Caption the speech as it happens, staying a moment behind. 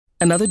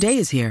Another day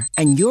is here,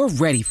 and you're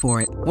ready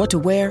for it. What to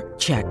wear?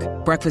 Check.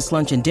 Breakfast,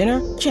 lunch, and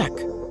dinner? Check.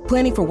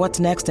 Planning for what's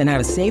next and how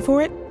to save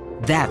for it?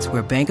 That's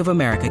where Bank of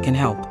America can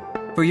help.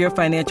 For your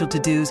financial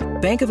to-dos,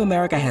 Bank of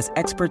America has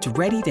experts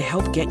ready to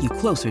help get you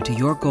closer to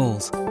your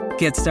goals.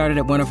 Get started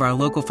at one of our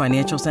local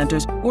financial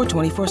centers or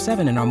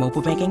 24/7 in our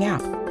mobile banking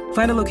app.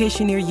 Find a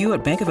location near you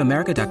at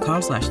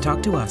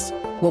bankofamerica.com/talktous.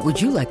 What would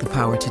you like the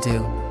power to do?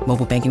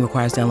 Mobile banking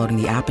requires downloading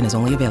the app and is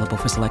only available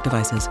for select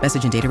devices.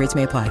 Message and data rates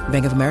may apply.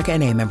 Bank of America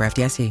N.A., member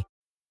FDIC.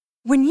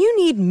 When you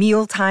need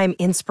mealtime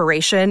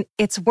inspiration,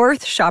 it's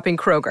worth shopping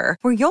Kroger,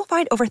 where you'll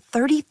find over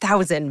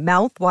 30,000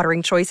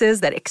 mouth-watering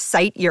choices that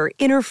excite your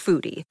inner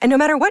foodie. And no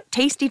matter what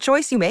tasty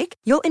choice you make,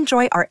 you'll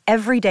enjoy our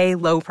everyday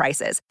low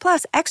prices,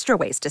 plus extra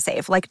ways to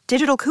save, like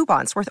digital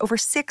coupons worth over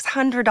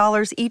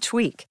 $600 each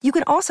week. You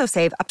can also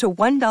save up to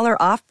 $1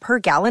 off per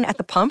gallon at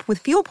the pump with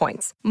fuel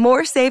points.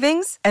 More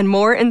savings and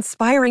more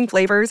inspiring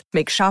flavors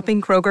make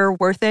shopping Kroger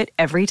worth it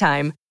every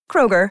time.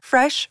 Kroger,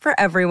 fresh for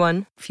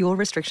everyone. Fuel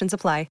restrictions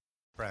apply.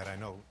 Brad, I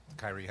know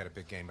Kyrie had a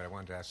big game, but I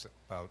wanted to ask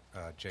about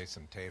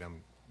Jayson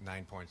Tatum.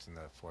 9 points in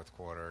the fourth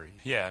quarter.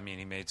 Yeah, I mean,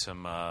 he made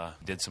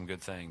did some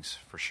good things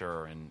for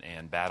sure,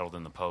 and battled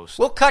in the post.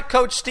 We'll cut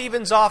Coach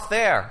Stevens off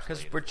there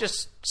because we're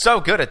just so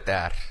good at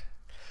that.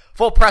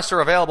 Full presser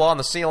available on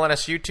the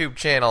CLNS YouTube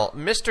channel.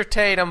 Mr.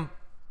 Tatum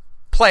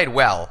played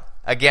well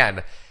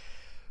again.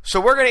 So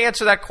we're going to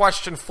answer that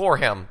question for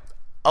him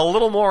a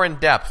little more in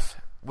depth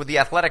with the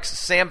Athletics'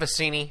 Sam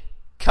Vecenie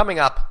coming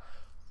up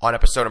on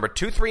episode number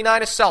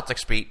 239 of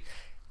Celtics Beat,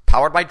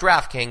 powered by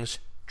DraftKings,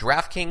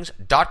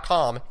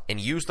 DraftKings.com, and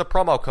use the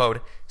promo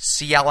code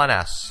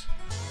CLNS.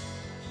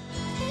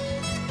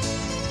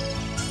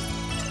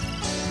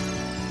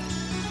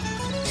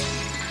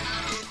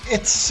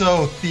 It's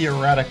so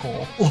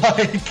theoretical.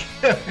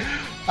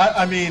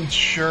 I mean,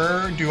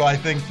 sure, do I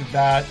think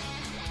that,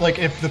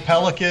 if the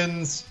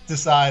Pelicans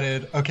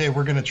decided, okay,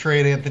 we're going to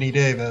trade Anthony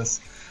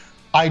Davis,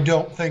 I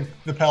don't think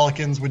the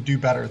Pelicans would do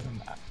better than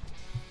that.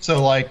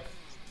 So,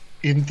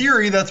 in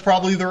theory, that's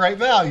probably the right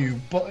value,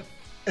 but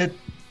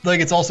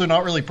it's also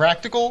not really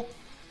practical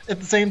at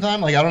the same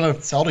time. I don't know if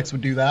the Celtics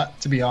would do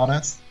that, to be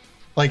honest.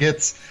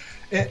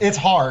 It's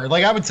hard.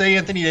 I would say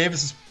Anthony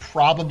Davis is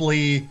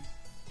probably,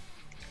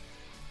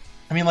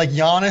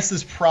 Giannis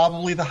is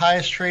probably the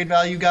highest trade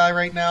value guy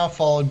right now,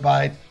 followed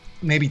by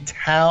maybe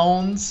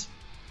Towns,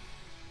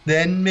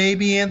 then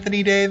maybe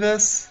Anthony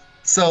Davis.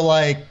 So,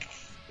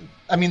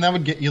 that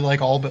would get you,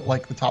 all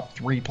but, the top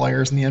 3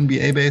 players in the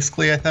NBA,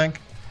 basically, I think.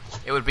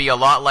 It would be a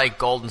lot like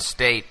Golden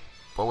State,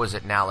 what was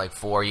it now,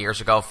 5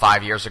 years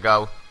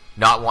ago,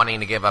 not wanting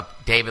to give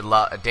up David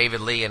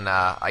Lee and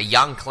a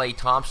young Klay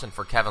Thompson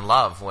for Kevin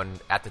Love, when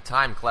at the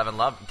time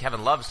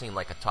Kevin Love seemed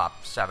like a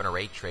top 7 or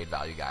 8 trade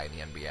value guy in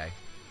the NBA.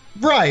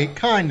 Right,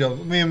 kind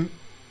of.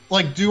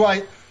 Do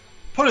I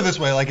put it this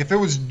way, if it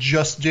was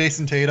just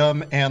Jayson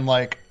Tatum and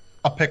a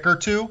pick or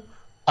two,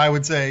 I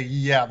would say,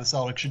 yeah, the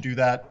Celtics should do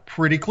that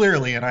pretty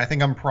clearly, and I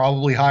think I'm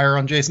probably higher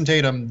on Jayson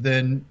Tatum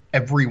than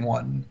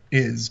everyone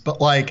is. But,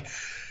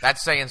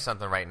 that's saying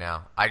something right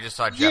now. I just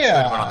saw Jeff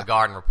Goodman on the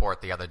Garden Report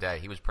the other day.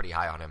 He was pretty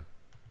high on him.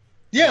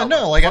 Yeah,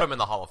 put him in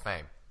the Hall of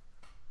Fame.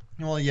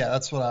 Well, yeah,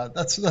 that's what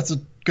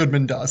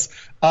Goodman does.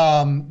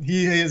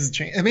 He has a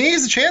chance. He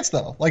has a chance,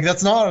 though.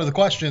 That's not out of the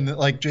question that,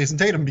 Jayson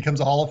Tatum becomes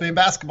a Hall of Fame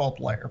basketball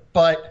player.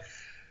 But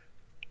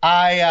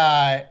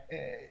Anthony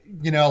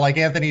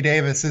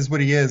Davis is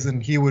what he is,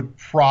 and he would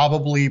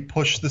probably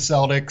push the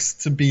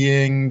Celtics to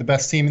being the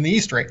best team in the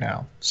East right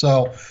now.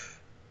 So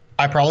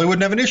I probably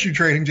wouldn't have an issue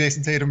trading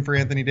Jayson Tatum for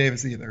Anthony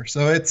Davis either.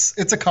 So it's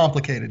a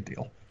complicated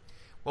deal.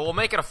 Well, we'll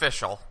make it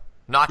official.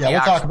 We'll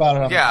talk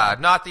about it.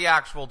 Not the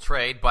actual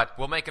trade, but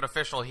we'll make it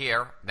official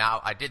here.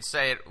 Now, I did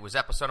say it was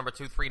episode number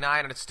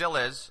 239, and it still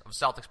is, of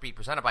Celtics Beat,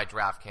 presented by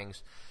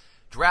DraftKings.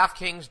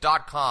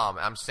 DraftKings.com.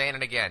 I'm saying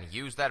it again.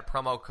 Use that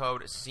promo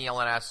code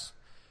CLNS.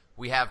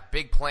 We have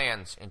big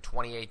plans in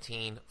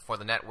 2018 for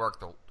the network.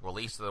 The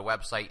release of the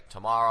website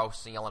tomorrow,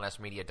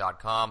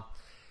 clnsmedia.com.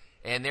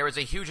 And there is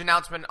a huge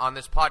announcement on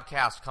this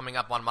podcast coming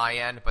up on my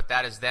end, but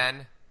that is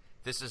then.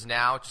 This is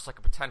now, just like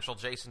a potential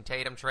Jayson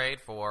Tatum trade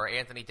for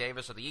Anthony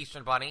Davis or the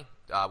Eastern Bunny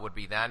would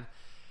be then.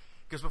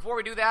 Because before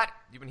we do that,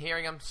 you've been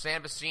hearing him,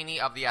 Sam Vecenie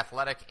of The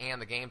Athletic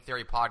and the Game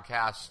Theory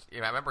podcast. I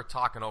remember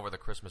talking over the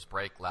Christmas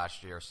break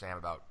last year, Sam,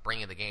 about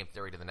bringing the Game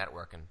Theory to the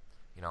network, and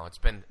it's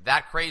been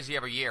that crazy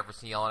every year for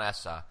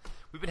CLNS.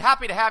 We've been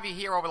happy to have you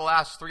here over the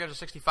last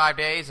 365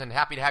 days and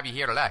happy to have you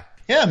here today.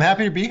 Yeah, I'm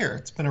happy to be here.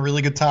 It's been a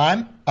really good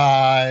time.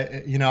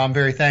 I'm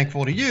very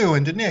thankful to you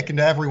and to Nick and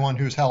to everyone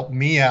who's helped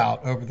me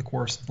out over the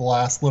course of the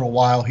last little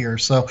while here.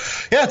 So,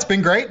 yeah, it's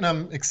been great, and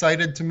I'm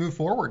excited to move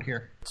forward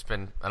here. It's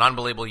been an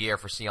unbelievable year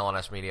for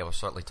CLNS Media. We'll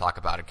certainly talk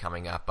about it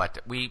coming up. But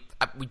we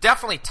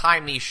definitely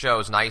time these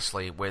shows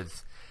nicely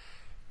with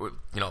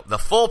the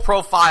full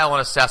profile and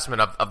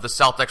assessment of the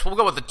Celtics. We'll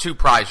go with the 2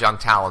 prize young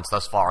talents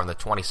thus far in the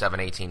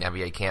 27-18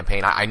 NBA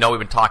campaign. I know we've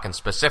been talking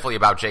specifically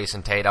about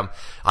Jayson Tatum.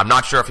 I'm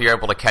not sure if you were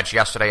able to catch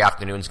yesterday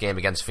afternoon's game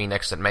against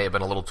Phoenix. It may have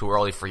been a little too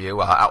early for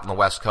you out on the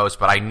West Coast,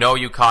 but I know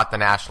you caught the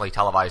nationally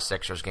televised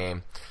Sixers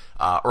game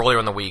earlier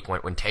in the week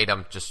when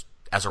Tatum just,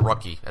 as a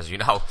rookie, as you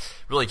know,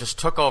 really just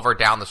took over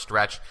down the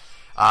stretch.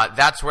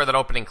 That's where that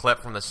opening clip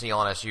from the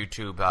CLNS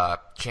YouTube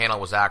channel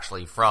was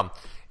actually from.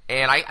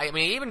 And I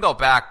mean, even go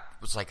back,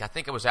 it was like, I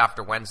think it was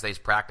after Wednesday's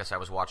practice, I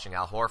was watching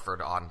Al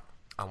Horford on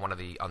one of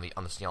the on the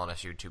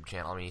CLNS YouTube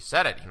channel. I mean, he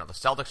said it. The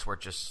Celtics were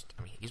just,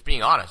 I mean, he's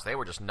being honest. They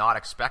were just not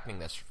expecting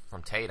this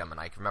from Tatum. And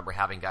I can remember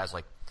having guys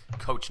like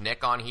Coach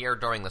Nick on here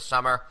during the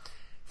summer,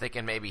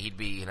 thinking maybe he'd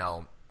be,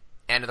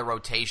 end of the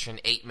rotation,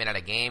 8-minute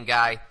a game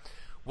guy.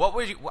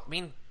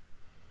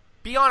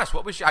 Be honest.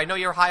 I know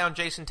you're high on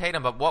Jayson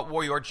Tatum, but what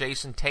were your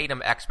Jayson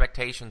Tatum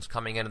expectations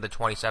coming into the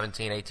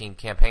 2017-18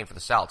 campaign for the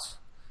Celts?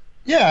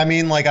 Yeah, I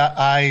mean, like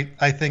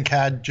I think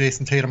had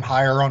Jayson Tatum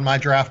higher on my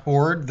draft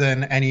board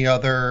than any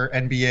other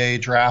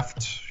NBA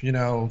draft.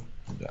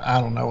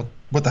 I don't know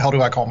what the hell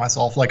do I call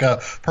myself? Like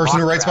a person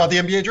who writes about the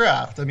NBA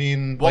draft. I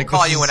mean, we'll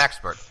call you an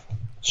expert.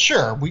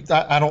 Sure,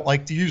 I don't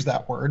like to use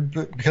that word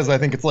because I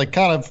think it's like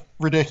kind of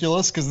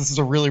ridiculous because this is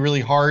a really,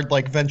 really hard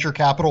like venture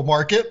capital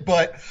market.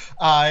 But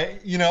I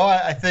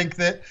think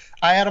that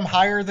I had him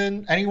higher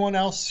than anyone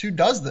else who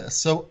does this.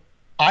 So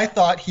I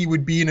thought he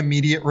would be an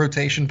immediate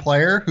rotation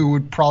player who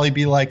would probably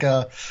be like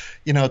a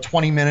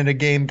 20-minute a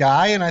game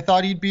guy, and I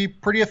thought he'd be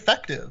pretty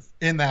effective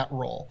in that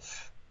role.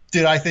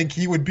 Did I think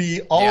he would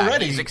be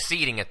already? Yeah, he's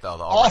exceeding it though.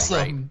 Awesome.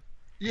 Right?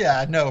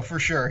 Yeah, no, for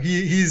sure.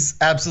 He's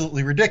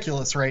absolutely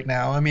ridiculous right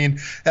now. I mean,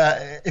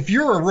 if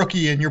you're a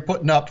rookie and you're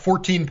putting up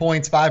 14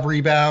 points, 5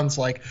 rebounds,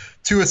 like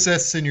 2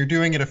 assists, and you're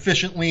doing it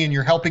efficiently and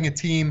you're helping a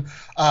team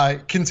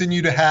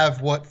continue to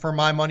have what, for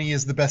my money,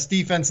 is the best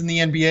defense in the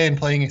NBA and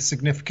playing a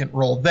significant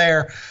role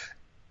there,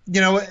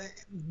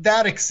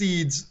 that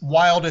exceeds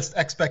wildest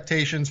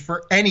expectations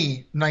for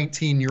any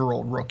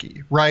 19-year-old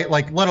rookie, right?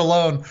 Like, let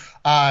alone,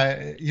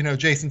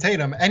 Jayson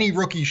Tatum. Any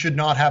rookie should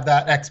not have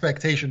that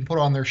expectation put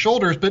on their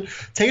shoulders, but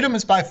Tatum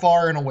has by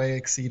far and away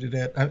exceeded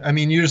it. I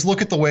mean, you just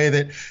look at the way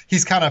that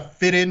he's kind of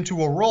fit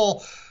into a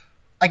role.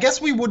 I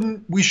guess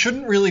we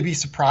shouldn't really be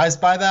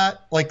surprised by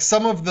that. Like,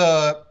 some of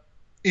the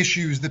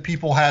issues that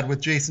people had with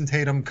Jayson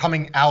Tatum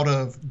coming out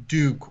of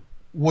Duke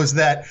was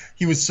that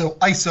he was so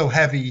ISO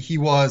heavy. He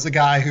was a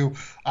guy who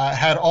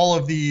had all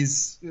of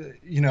these,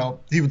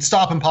 he would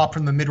stop and pop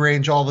from the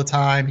mid-range all the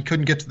time. He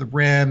couldn't get to the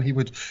rim. He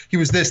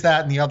was this,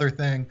 that, and the other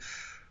thing.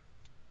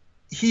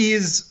 He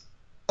is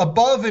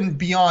above and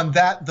beyond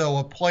that, though,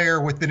 a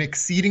player with an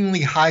exceedingly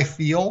high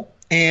feel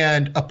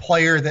and a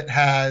player that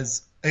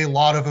has a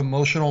lot of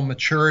emotional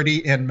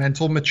maturity and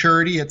mental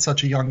maturity at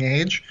such a young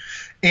age.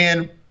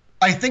 And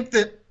I think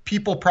that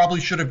people probably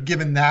should have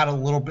given that a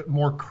little bit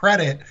more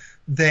credit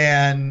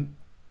than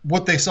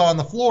what they saw on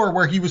the floor,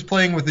 where he was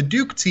playing with a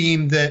Duke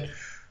team that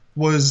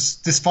was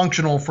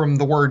dysfunctional from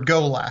the word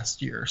go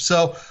last year.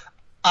 So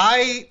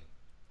I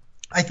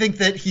think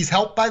that he's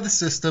helped by the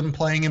system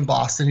playing in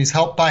Boston. He's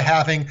helped by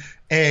having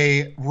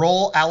a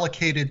role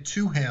allocated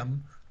to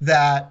him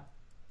that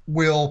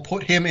will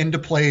put him into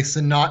place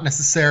and not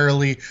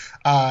necessarily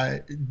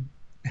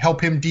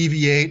help him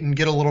deviate and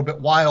get a little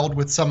bit wild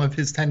with some of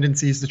his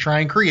tendencies to try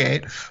and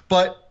create.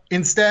 But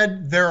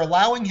instead, they're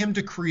allowing him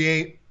to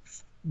create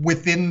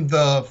within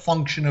the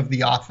function of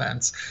the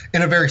offense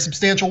in a very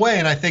substantial way.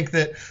 And I think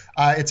that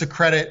it's a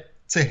credit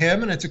to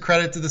him and it's a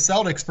credit to the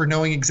Celtics for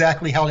knowing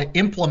exactly how to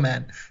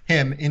implement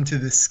him into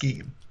this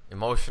scheme.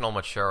 Emotional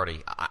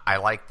maturity. I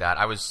like that.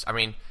 Is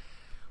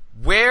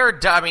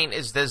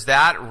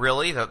that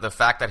really the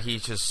fact that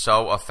he's just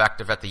so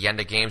effective at the end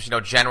of games?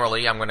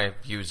 Generally, I'm going to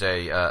use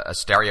a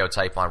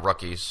stereotype on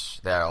rookies.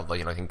 They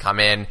can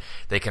come in,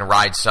 they can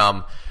ride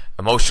some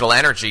emotional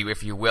energy,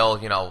 if you will,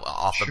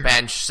 off the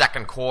bench,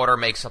 second quarter,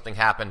 make something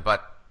happen.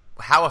 But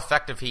how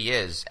effective he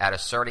is at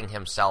asserting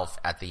himself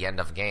at the end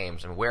of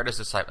games, and where does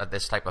this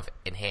type of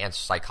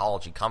enhanced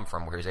psychology come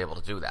from where he's able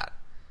to do that?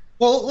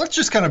 Well, let's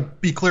just kind of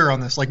be clear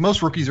on this. Like,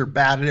 most rookies are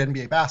bad at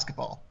NBA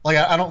basketball. Like,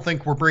 I don't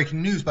think we're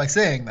breaking news by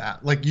saying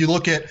that. Like, you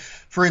look at,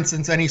 for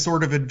instance, any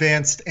sort of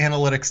advanced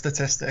analytic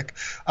statistic.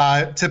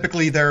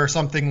 Typically, there are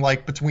something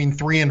like between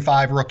 3 and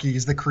 5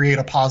 rookies that create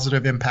a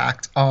positive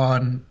impact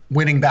on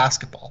winning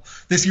basketball.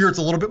 This year, it's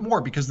a little bit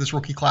more because this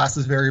rookie class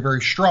is very,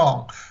 very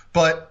strong.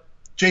 But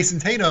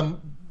Jayson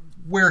Tatum,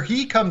 where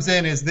he comes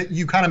in is that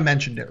you kind of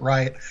mentioned it,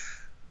 right?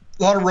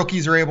 A lot of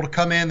rookies are able to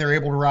come in, they're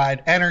able to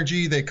ride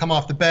energy, they come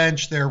off the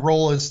bench, their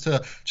role is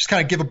to just kind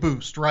of give a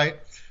boost, right?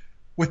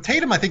 With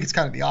Tatum, I think it's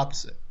kind of the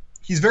opposite.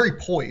 He's very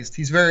poised.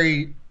 He's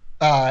very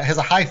has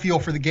a high feel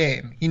for the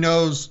game. He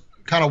knows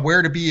kind of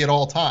where to be at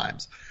all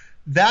times.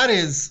 That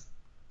is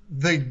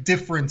the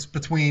difference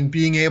between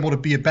being able to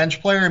be a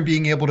bench player and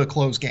being able to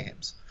close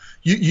games.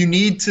 You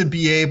need to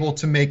be able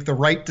to make the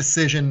right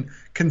decision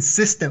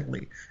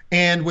consistently.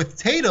 And with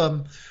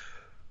Tatum,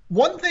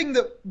 one thing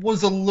that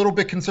was a little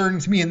bit concerning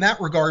to me in that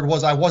regard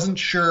was I wasn't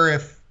sure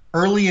if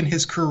early in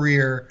his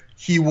career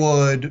he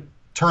would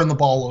turn the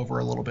ball over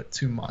a little bit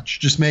too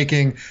much, just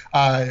making,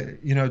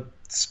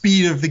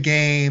 speed of the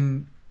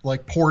game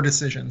like poor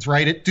decisions,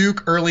 right? At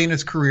Duke early in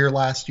his career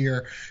last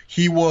year,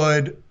 he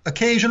would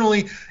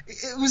occasionally,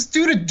 it was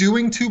due to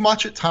doing too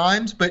much at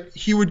times, but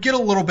he would get a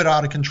little bit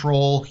out of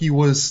control. He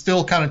was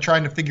still kind of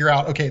trying to figure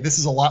out, okay, this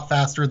is a lot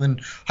faster than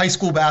high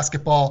school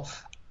basketball.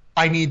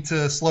 I need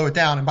to slow it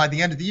down. And by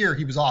the end of the year,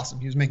 he was awesome.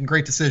 He was making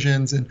great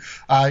decisions, and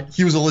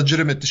he was a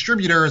legitimate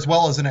distributor as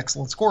well as an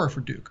excellent scorer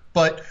for Duke.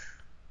 But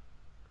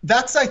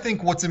that's, I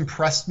think, what's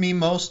impressed me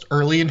most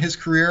early in his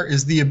career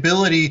is the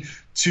ability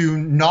to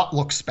not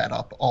look sped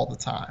up all the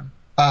time.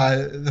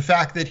 The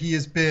fact that he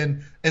has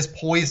been as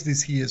poised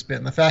as he has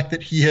been, the fact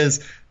that he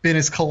has been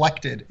as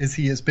collected as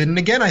he has been. And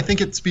again, I think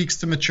it speaks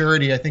to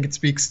maturity. I think it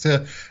speaks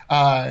to,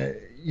 I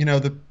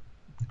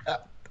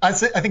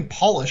think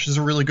polish is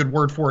a really good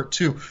word for it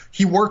too.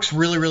 He works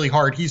really, really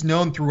hard. He's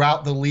known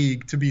throughout the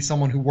league to be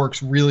someone who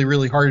works really,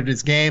 really hard at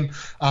his game.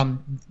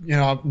 I'm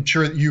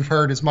sure that you've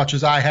heard as much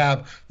as I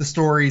have the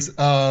stories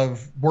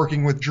of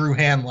working with Drew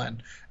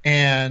Hanlon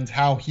and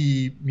how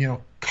he,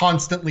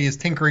 constantly is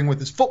tinkering with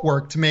his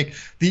footwork to make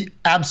the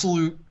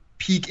absolute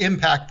peak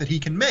impact that he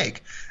can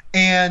make.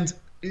 And,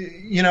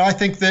 I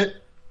think that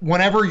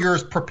whenever you're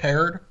as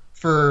prepared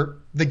for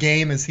the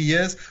game as he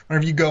is,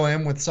 whenever you go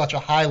in with such a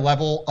high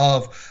level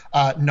of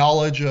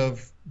knowledge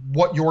of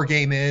what your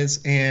game is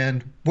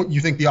and what you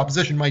think the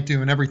opposition might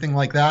do and everything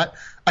like that,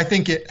 I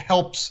think it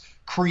helps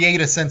create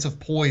a sense of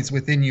poise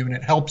within you, and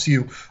it helps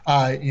you,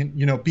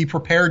 be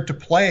prepared to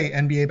play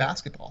NBA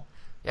basketball.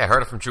 Yeah, I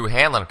heard it from Drew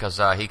Hanlon because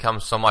he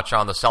comes so much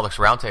on the Celtics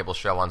Roundtable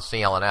show on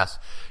CLNS.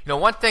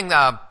 One thing,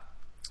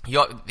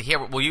 here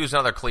we'll use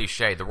another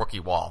cliche, the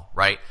rookie wall,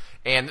 right?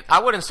 And I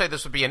wouldn't say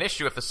this would be an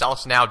issue if the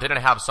Celtics now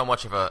didn't have so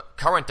much of a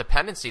current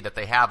dependency that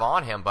they have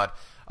on him, but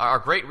our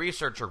great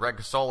researcher, Greg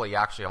Casoli,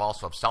 actually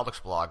also of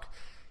Celtics blog,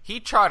 he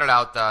charted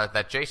out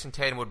that Jayson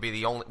Tatum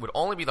would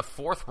only be the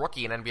fourth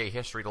rookie in NBA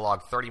history to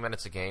log 30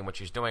 minutes a game, which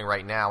he's doing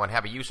right now, and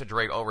have a usage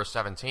rate over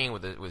 17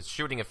 with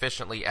shooting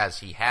efficiently as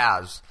he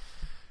has.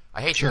 I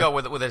hate to go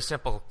with a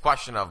simple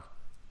question of,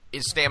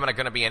 is stamina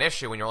going to be an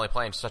issue when you're only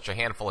playing such a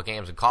handful of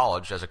games in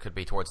college as it could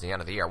be towards the end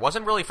of the year? It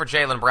wasn't really for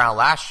Jaylen Brown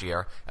last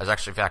year, as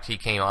actually, in fact, he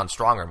came on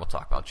stronger, and we'll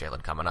talk about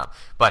Jaylen coming up.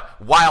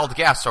 But wild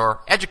guess,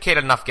 or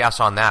educated enough guess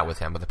on that with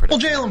him with the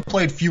prediction. Well, Jaylen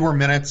played fewer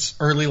minutes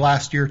early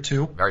last year,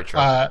 too. Very true.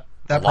 That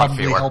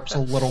probably helps a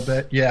little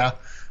bit, yeah.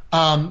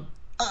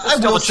 I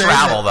will say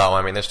travel, though.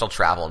 I mean, there's still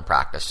travel and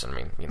practice.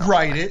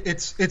 Right.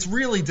 It's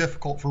really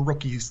difficult for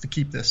rookies to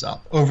keep this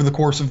up over the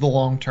course of the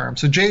long term.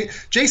 So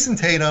Jayson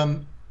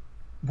Tatum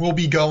will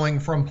be going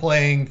from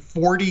playing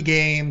 40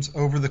 games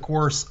over the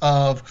course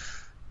of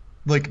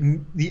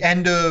the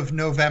end of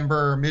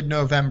November,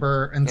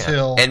 mid-November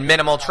until... Yeah. And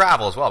minimal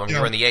travel as well. I mean,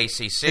 you're in the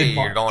ACC,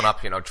 you're going up,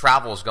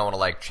 travel's going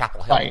to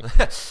Chapel Hill, right.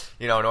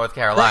 North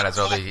Carolina.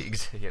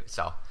 Right.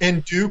 So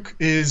And Duke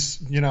is,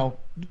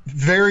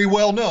 very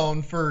well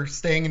known for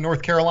staying in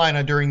North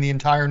Carolina during the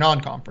entire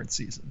non-conference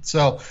season.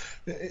 So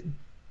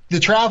the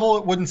travel,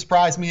 it wouldn't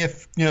surprise me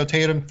if,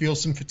 Tatum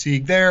feels some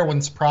fatigue there. It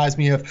wouldn't surprise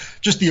me if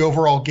just the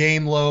overall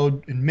game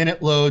load and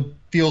minute load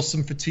feels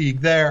some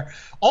fatigue there.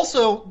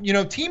 Also,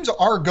 teams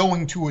are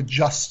going to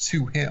adjust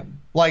to him.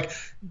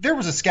 There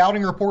was a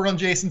scouting report on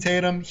Jayson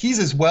Tatum. He's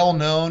as well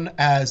known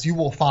as you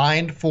will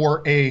find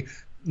for a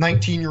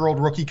 19-year-old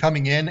rookie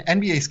coming in.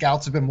 NBA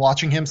scouts have been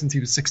watching him since he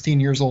was 16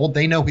 years old.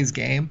 They know his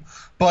game.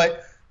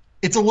 But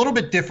it's a little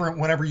bit different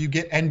whenever you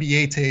get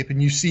NBA tape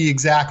and you see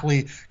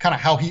exactly kind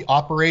of how he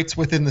operates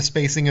within the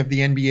spacing of the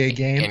NBA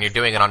game. And you're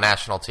doing it on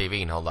national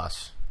TV, no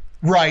less.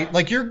 Right.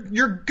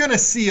 You're going to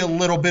see a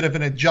little bit of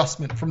an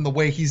adjustment from the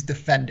way he's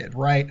defended,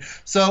 right?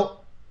 So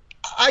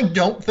I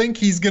don't think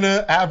he's going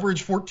to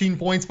average 14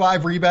 points,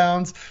 5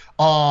 rebounds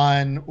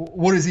on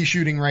what is he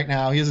shooting right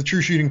now? He has a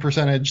true shooting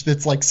percentage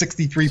that's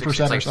 63% or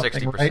something,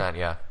 60%, right?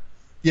 Yeah.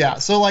 Yeah,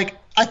 so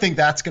I think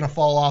that's going to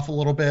fall off a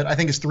little bit. I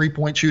think his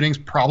 3-point shooting's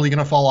probably going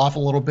to fall off a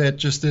little bit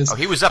just as... Oh,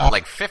 he was up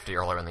 50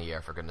 earlier in the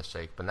year, for goodness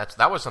sake. But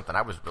that was something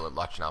I was really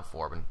watching out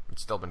for, but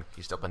he's still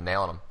been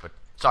nailing them. But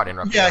sorry to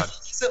interrupt you. Yeah,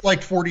 he's at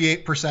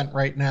 48%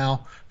 right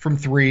now from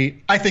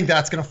 3. I think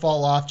that's going to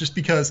fall off just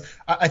because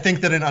I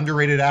think that an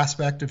underrated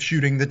aspect of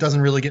shooting that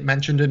doesn't really get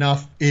mentioned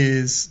enough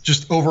is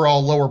just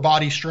overall lower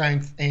body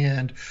strength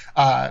and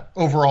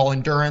overall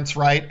endurance,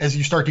 right? As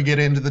you start to get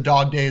into the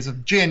dog days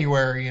of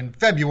January and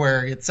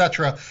February,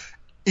 etc.,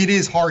 it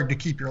is hard to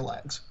keep your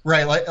legs,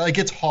 right?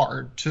 It's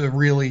hard to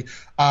really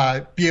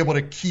be able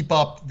to keep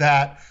up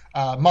that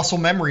muscle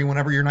memory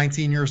whenever you're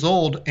 19 years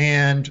old.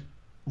 And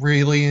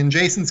really, in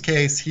Jayson's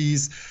case,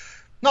 he's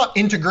not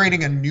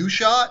integrating a new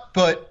shot,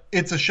 but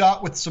it's a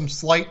shot with some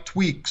slight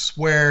tweaks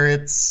where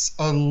it's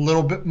a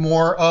little bit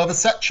more of a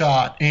set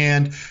shot,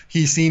 and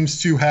he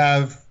seems to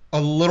have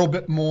a little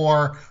bit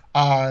more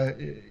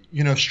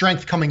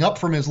strength coming up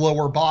from his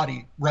lower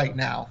body right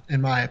now, in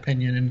my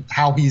opinion, and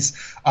how he's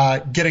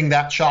getting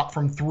that shot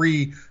from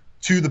 3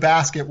 to the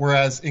basket,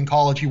 whereas in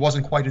college he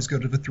wasn't quite as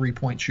good of a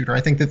 3-point shooter.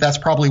 I think that that's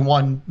probably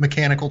one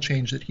mechanical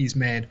change that he's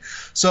made.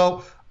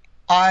 So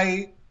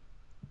I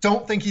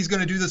don't think he's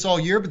going to do this all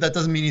year, but that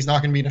doesn't mean he's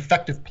not going to be an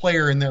effective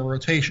player in their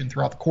rotation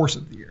throughout the course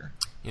of the year.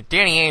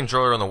 Danny Ainge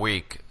earlier in the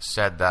week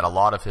said that a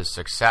lot of his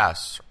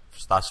success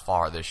thus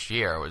far this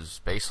year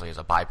was basically as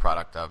a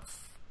byproduct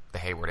of the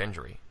Hayward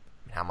injury.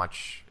 How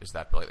much is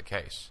that really the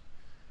case?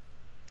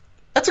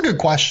 That's a good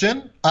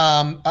question.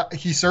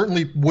 He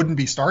certainly wouldn't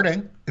be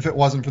starting if it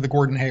wasn't for the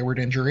Gordon Hayward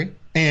injury.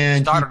 And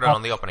he started it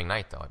on the opening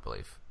night, though, I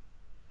believe.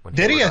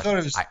 Did he? I thought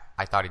it was.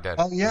 I thought he did.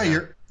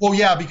 Oh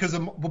yeah, because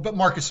of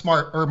Marcus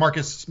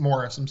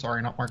Morris. I'm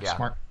sorry, not Marcus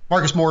Smart.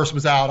 Marcus Morris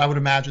was out. I would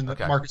imagine that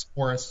Marcus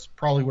Morris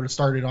probably would have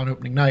started on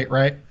opening night,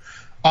 right?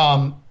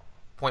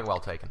 Point well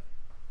taken.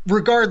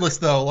 Regardless,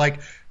 though,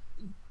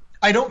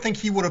 I don't think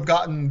he would have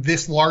gotten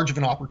this large of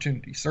an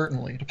opportunity,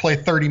 certainly, to play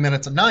 30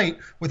 minutes a night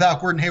without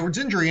Gordon Hayward's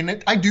injury.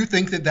 And I do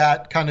think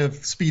that kind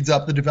of speeds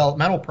up the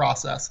developmental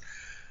process.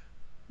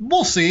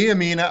 We'll see. I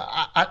mean,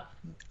 I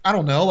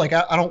don't know. I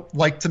don't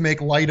like to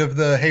make light of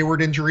the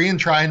Hayward injury and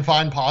try and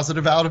find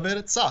positive out of it.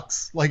 It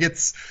sucks.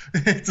 It's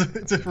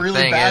a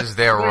really bad thing.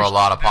 There were a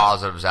lot of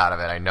positives out of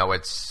it. I know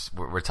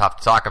we're tough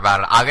to talk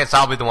about it. I guess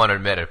I'll be the one to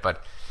admit it,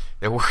 but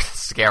it was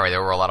scary.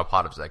 There were a lot of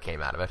positives that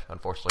came out of it,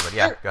 unfortunately. But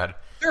yeah, go ahead.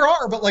 There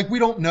are, but we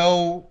don't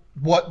know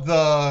what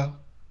the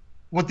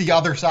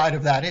other side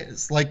of that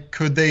is.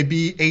 Could they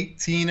be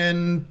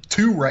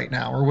 18-2 right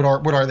now, or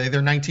what are they?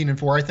 They're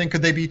 19-4, I think.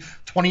 Could they be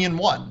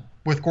 20-1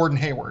 with Gordon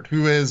Hayward,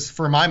 who is,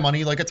 for my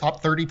money, a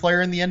top 30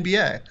 player in the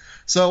NBA?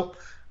 So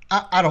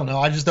I don't know.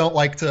 I just don't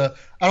like to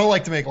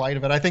make light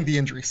of it. I think the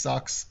injury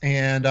sucks,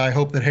 and I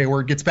hope that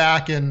Hayward gets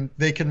back and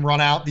they can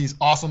run out these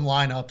awesome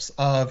lineups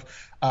of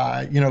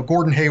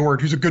Gordon Hayward,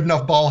 who's a good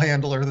enough ball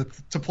handler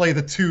to play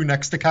the 2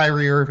 next to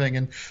Kyrie Irving,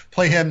 and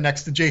play him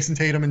next to Jayson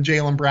Tatum and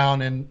Jaylen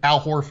Brown and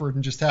Al Horford,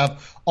 and just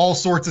have all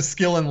sorts of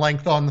skill and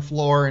length on the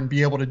floor and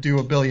be able to do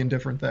a billion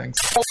different things.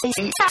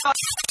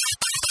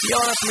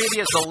 CLNS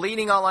Media is the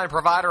leading online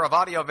provider of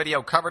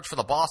audio-video coverage for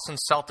the Boston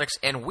Celtics,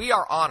 and we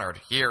are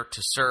honored here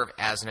to serve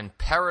as an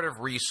imperative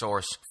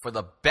resource for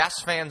the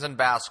best fans in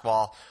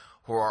basketball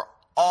who are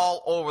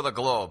all over the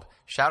globe.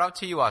 Shout out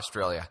to you,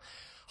 Australia.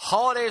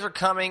 Holidays are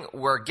coming.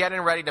 We're getting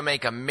ready to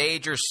make a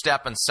major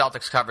step in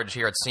Celtics coverage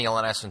here at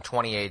CLNS in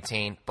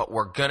 2018, but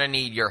we're going to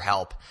need your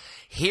help.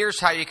 Here's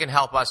how you can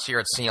help us here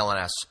at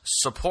CLNS.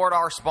 Support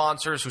our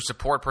sponsors who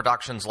support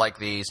productions like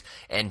these,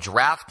 and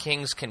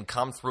DraftKings can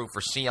come through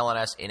for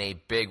CLNS in a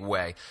big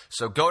way.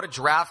 So go to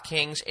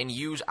DraftKings and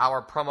use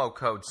our promo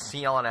code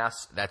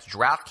CLNS. That's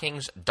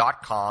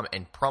DraftKings.com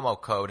and promo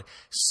code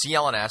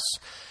CLNS.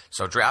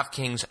 So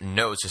DraftKings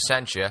knows who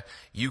sent you.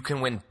 You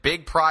can win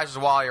big prizes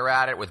while you're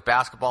at it with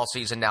basketball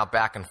season now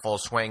back in full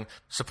swing.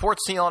 Support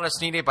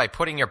CLNS Media by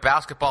putting your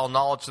basketball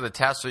knowledge to the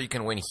test so you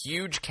can win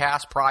huge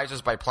cash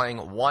prizes by playing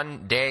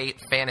one-day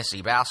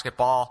fantasy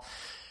basketball.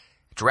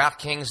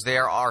 DraftKings,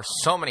 there are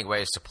so many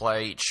ways to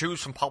play. Choose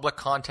from public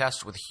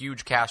contests with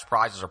huge cash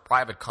prizes or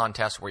private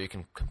contests where you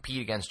can compete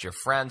against your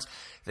friends.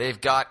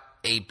 They've got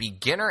a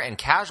beginner and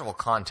casual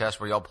contest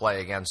where you'll play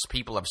against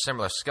people of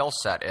similar skill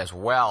set as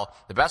well.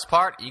 The best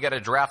part, you got to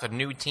draft a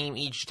new team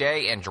each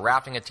day, and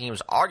drafting a team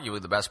is arguably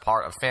the best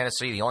part of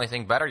fantasy. The only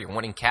thing better, you're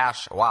winning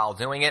cash while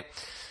doing it.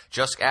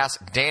 Just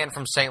ask Dan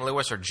from St.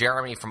 Louis or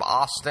Jeremy from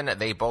Austin.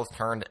 They both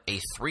turned a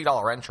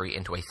 $3 entry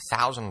into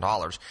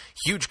 $1,000.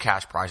 Huge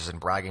cash prizes and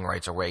bragging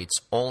rights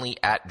awaits only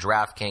at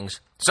DraftKings.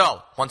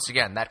 So, once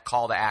again, that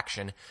call to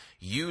action,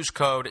 use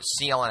code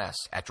CLNS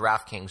at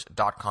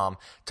DraftKings.com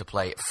to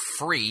play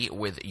free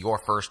with your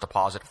first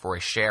deposit for a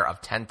share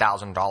of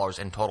 $10,000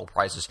 in total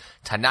prizes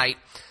tonight.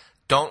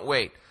 Don't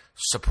wait.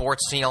 Support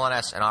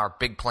CLNS and our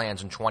big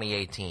plans in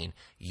 2018.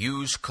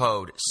 Use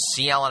code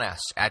CLNS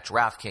at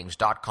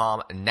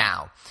DraftKings.com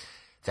now.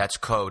 That's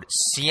code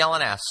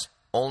CLNS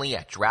only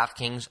at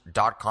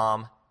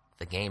DraftKings.com.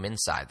 The game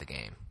inside the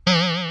game.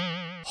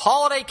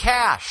 Holiday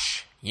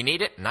cash. You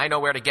need it, and I know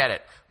where to get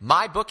it.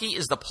 MyBookie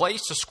is the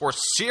place to score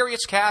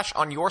serious cash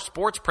on your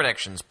sports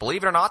predictions.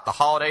 Believe it or not, the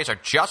holidays are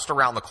just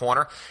around the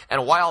corner,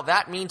 and while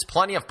that means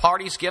plenty of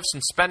parties, gifts,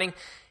 and spending,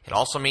 it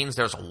also means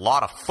there's a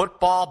lot of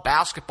football,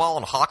 basketball,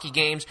 and hockey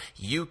games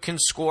you can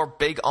score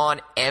big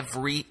on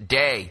every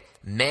day.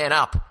 Man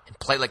up and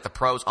play like the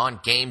pros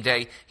on game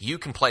day. You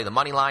can play the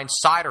money line,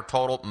 side, or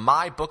total.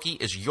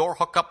 MyBookie is your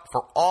hookup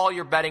for all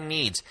your betting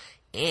needs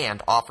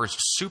and offers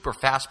super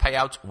fast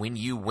payouts when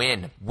you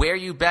win. Where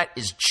you bet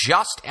is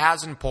just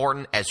as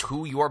important as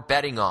who you're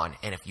betting on.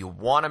 And if you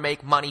want to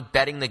make money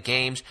betting the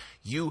games,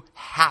 you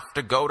have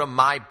to go to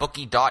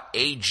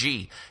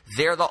mybookie.ag.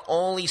 They're the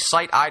only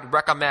site I'd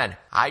recommend.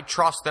 I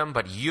trust them,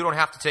 but you don't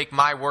have to take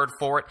my word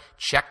for it.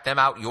 Check them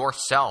out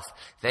yourself.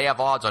 They have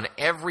odds on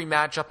every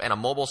matchup and a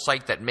mobile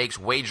site that makes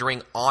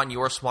wagering on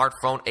your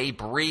smartphone a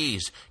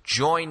breeze.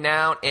 Join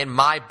now and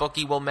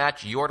MyBookie will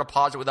match your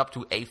deposit with up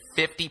to a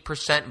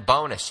 50%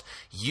 bonus.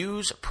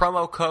 Use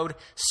promo code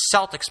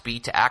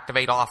CelticsBeat to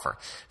activate offer.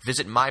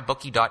 Visit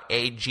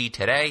mybookie.ag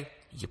today.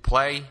 You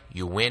play,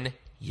 you win,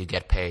 you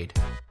get paid.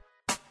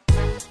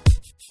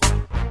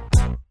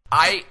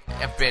 I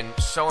have been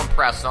so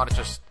impressed, not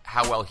just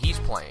how well he's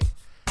playing,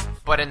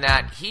 but in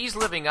that he's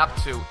living up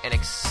to and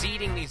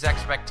exceeding these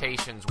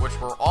expectations, which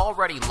were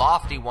already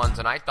lofty ones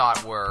and I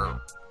thought were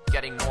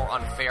getting more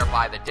unfair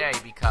by the day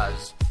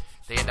because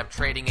they end up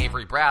trading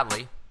Avery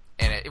Bradley.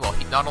 And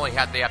he not only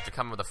had they have to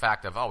come with the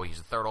fact of, he's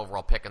the third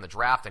overall pick in the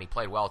draft, and he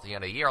played well at the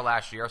end of the year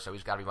last year, so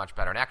he's got to be much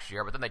better next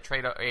year. But then they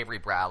trade Avery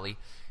Bradley,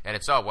 and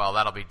it's,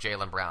 that'll be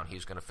Jaylen Brown.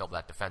 He's going to fill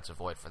that defensive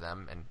void for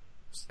them, and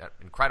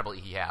incredibly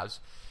he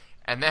has.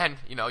 And then,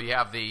 you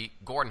have the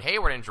Gordon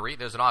Hayward injury.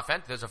 There's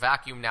a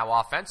vacuum now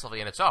offensively,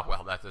 and it's,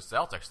 that's the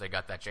Celtics. They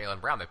got that Jaylen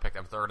Brown. They picked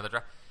him third in the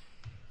draft.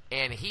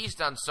 And he's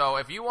done so.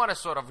 If you want to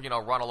sort of,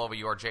 run all over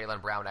your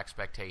Jaylen Brown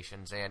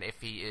expectations, and if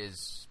he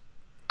is,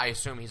 I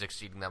assume he's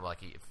exceeding them like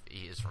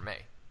he is for me.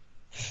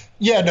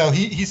 Yeah, no,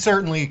 he's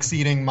certainly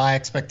exceeding my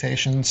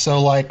expectations.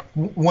 So,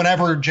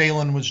 whenever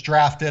Jaylen was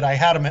drafted, I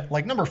had him at,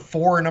 number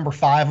 4 or number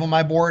 5 on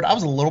my board. I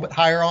was a little bit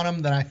higher on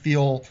him than I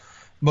feel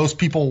most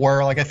people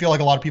were. I feel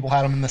like a lot of people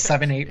had him in the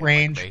 7-8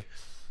 range,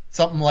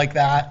 something like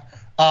that.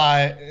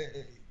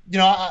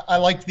 I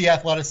liked the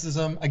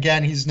athleticism.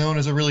 Again, he's known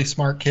as a really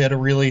smart kid, a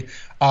really,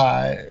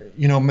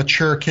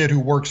 mature kid who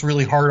works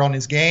really hard on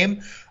his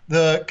game.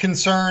 The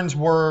concerns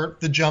were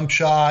the jump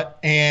shot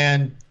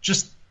and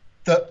just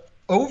the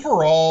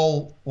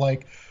overall,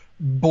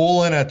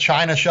 bull in a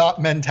China shop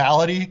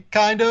mentality,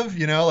 kind of,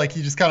 he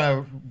just kind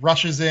of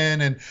rushes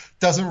in and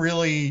doesn't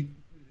really,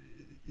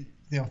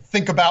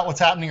 think about what's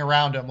happening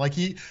around him.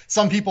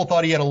 Some people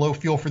thought he had a low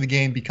feel for the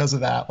game because of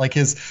that.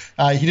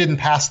 He didn't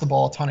pass the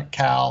ball a ton at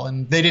Cal,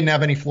 and they didn't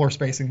have any floor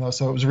spacing though,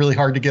 so it was really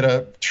hard to get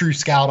a true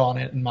scout on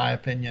it, in my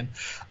opinion.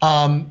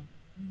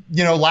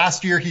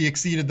 Last year he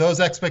exceeded those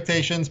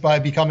expectations by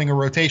becoming a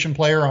rotation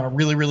player on a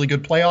really, really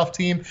good playoff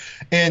team.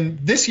 And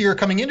this year,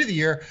 coming into the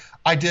year,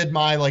 I did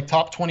my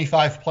top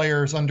 25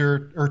 players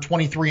under, or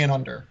 23 and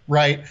under,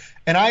 right?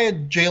 And I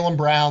had Jaylen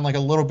Brown a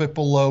little bit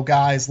below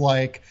guys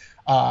like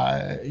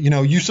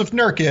Yusuf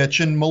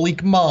Nurkic and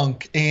Malik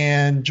Monk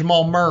and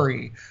Jamal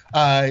Murray,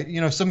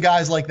 some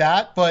guys like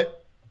that. But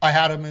I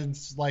had him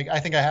as I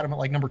think I had him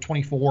at number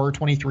 24,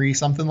 23,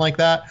 something like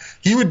that.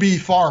 He would be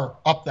far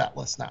up that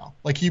list now.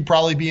 He'd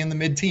probably be in the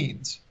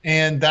mid-teens.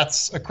 And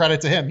that's a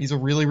credit to him. He's a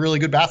really, really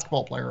good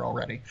basketball player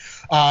already.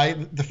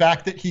 The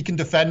fact that he can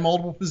defend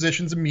multiple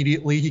positions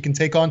immediately, he can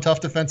take on tough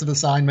defensive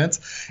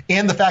assignments,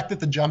 and the fact that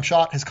the jump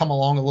shot has come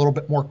along a little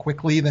bit more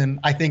quickly than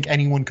I think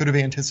anyone could have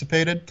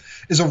anticipated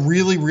is a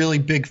really, really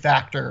big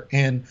factor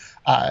in,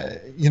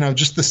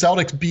 just the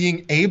Celtics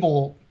being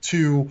able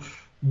to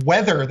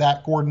weather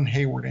that Gordon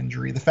Hayward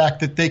injury, the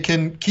fact that they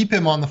can keep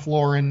him on the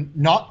floor and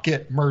not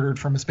get murdered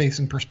from a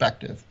spacing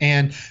perspective.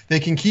 And they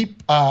can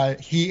keep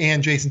he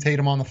and Jayson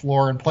Tatum on the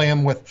floor and play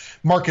him with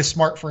Marcus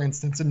Smart, for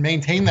instance, and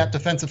maintain that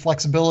defensive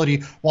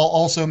flexibility while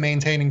also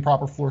maintaining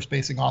proper floor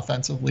spacing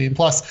offensively. And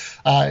plus,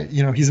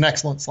 he's an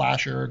excellent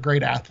slasher, a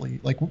great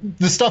athlete.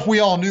 The stuff we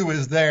all knew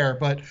is there,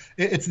 but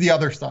it's the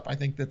other stuff I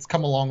think that's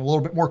come along a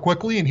little bit more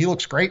quickly, and he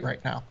looks great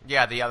right now.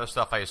 Yeah, the other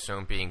stuff I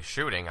assume being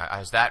shooting.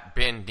 Has that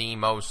been the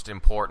most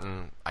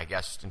important, I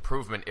guess,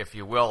 improvement, if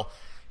you will?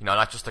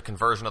 Not just the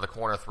conversion of the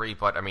corner three,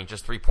 but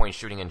just 3-point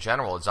shooting in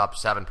general is up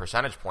 7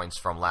 percentage points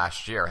from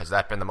last year. Has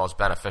that been the most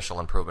beneficial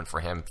improvement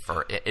for him,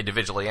 for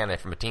individually and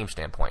from a team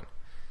standpoint?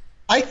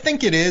 I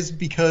think it is,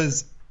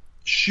 because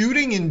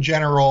shooting in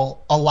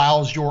general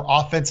allows your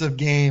offensive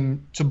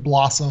game to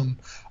blossom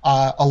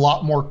a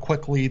lot more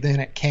quickly than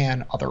it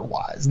can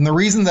otherwise. And the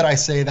reason that I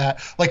say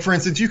that, for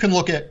instance, you can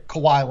look at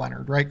Kawhi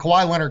Leonard, right?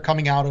 Kawhi Leonard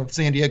coming out of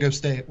San Diego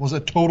State was a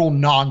total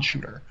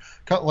non-shooter.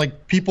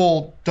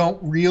 People don't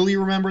really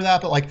remember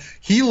that, but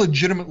he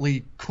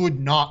legitimately could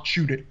not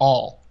shoot at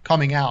all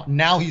coming out.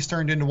 Now he's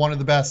turned into one of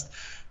the best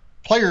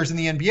players in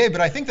the NBA,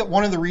 but I think that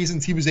one of the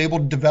reasons he was able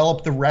to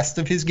develop the rest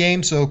of his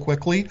game so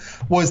quickly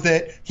was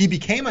that he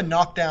became a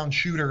knockdown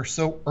shooter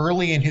so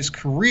early in his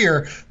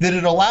career that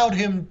it allowed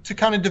him to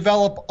kind of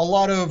develop a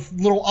lot of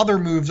little other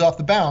moves off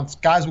the bounce.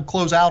 Guys would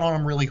close out on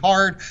him really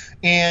hard,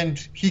 and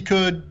he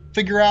could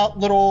figure out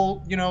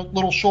little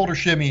shoulder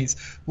shimmies,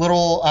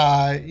 little,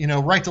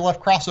 right to left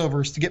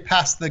crossovers to get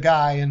past the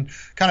guy and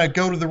kind of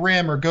go to the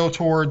rim or go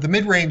toward the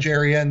mid-range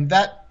area. And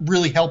that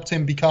really helped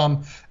him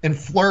become and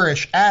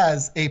flourish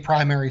as a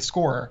primary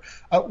scorer.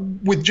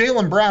 With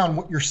Jaylen Brown,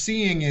 what you're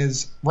seeing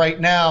is right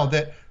now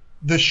that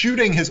the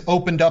shooting has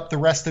opened up the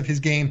rest of his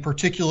game,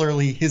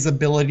 particularly his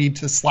ability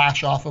to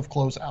slash off of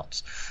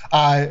closeouts.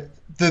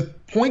 The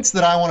points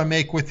that I want to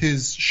make with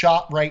his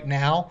shot right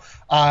now,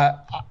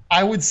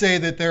 I would say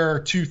that there are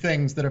two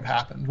things that have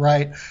happened,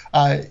 right?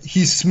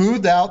 He's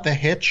smoothed out the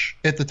hitch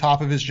at the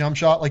top of his jump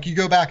shot. You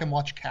go back and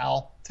watch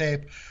Cal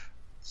tape,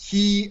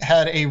 he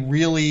had a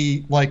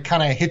really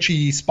kind of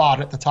hitchy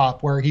spot at the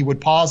top where he would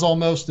pause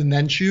almost and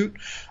then shoot.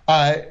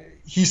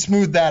 He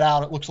smoothed that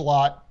out. It looks a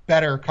lot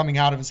better coming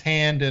out of his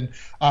hand, and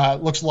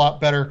looks a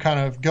lot better kind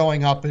of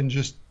going up and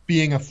just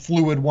being a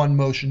fluid one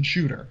motion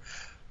shooter.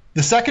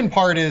 The second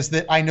part is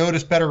that I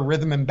noticed better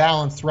rhythm and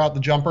balance throughout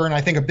the jumper, and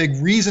I think a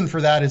big reason for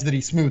that is that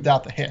he smoothed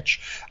out the hitch.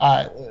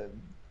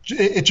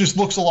 it just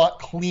looks a lot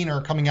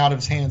cleaner coming out of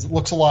his hands. It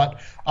looks a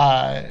lot,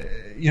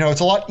 it's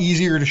a lot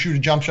easier to shoot a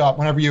jump shot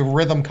whenever you have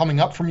rhythm coming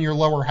up from your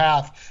lower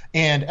half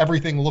and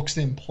everything looks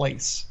in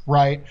place,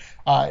 right?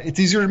 It's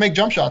easier to make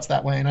jump shots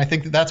that way, and I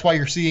think that's why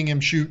you're seeing him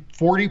shoot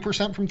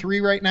 40% from three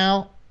right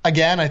now.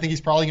 Again, I think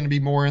he's probably going to be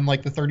more in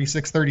like the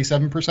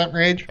 36-37%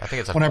 range. I think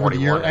it's whenever the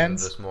year 41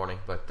 ends this morning,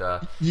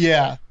 but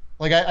yeah,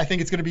 like I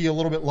think it's going to be a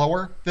little bit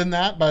lower than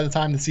that by the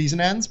time the season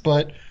ends.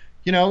 But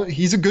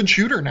he's a good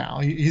shooter now.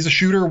 He's a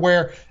shooter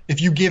where if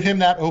you give him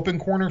that open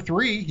corner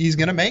three, he's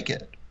going to make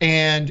it.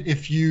 And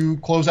if you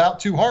close out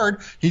too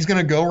hard, he's going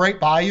to go right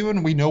by you,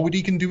 and we know what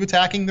he can do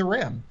attacking the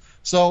rim.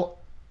 So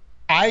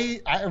I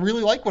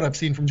really like what I've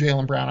seen from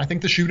Jaylen Brown. I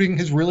think the shooting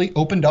has really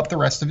opened up the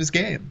rest of his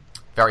game.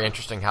 Very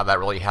interesting how that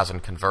really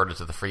hasn't converted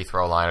to the free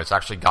throw line. It's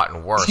actually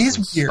gotten worse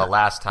since the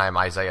last time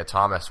Isaiah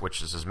Thomas,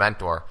 which is his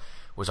mentor,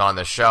 was on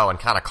this show and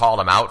kind of called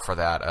him out for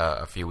that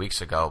a few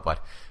weeks ago.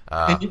 But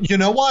and you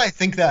know why I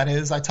think that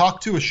is? I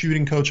talked to a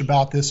shooting coach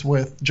about this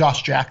with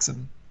Josh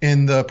Jackson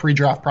in the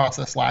pre-draft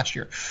process last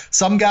year.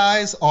 Some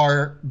guys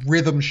are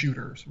rhythm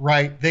shooters,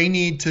 right? They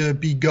need to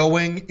be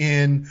going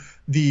in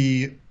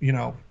the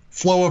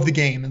flow of the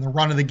game and the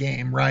run of the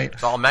game, right?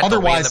 It's all meant to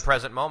be in the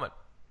present moment.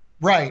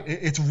 Right.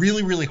 It's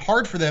really, really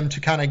hard for them to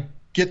kind of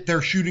get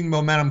their shooting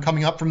momentum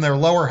coming up from their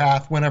lower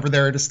half whenever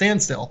they're at a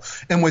standstill.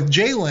 And with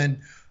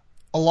Jaylen,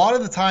 a lot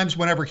of the times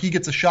whenever he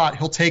gets a shot,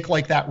 he'll take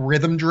like that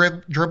rhythm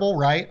dribble,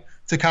 right,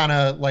 to kind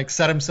of like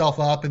set himself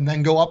up and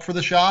then go up for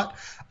the shot.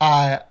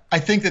 I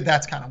think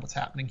that's kind of what's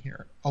happening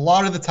here. A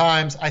lot of the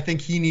times I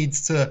think he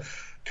needs to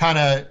kind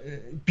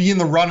of be in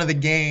the run of the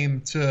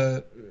game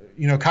to,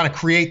 kind of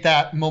create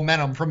that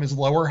momentum from his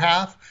lower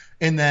half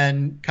and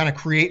then kind of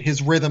create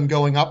his rhythm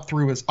going up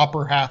through his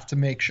upper half to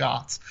make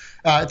shots.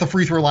 At the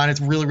free throw line,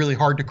 it's really, really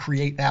hard to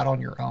create that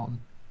on your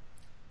own.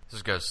 This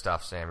is good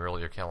stuff, Sam.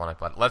 Really, you're killing it.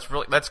 But let's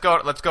go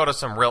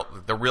to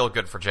the real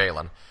good for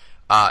Jaylen.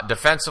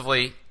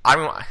 Defensively,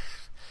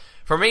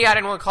 for me, I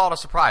didn't want to call it a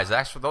surprise.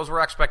 Actually, those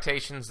were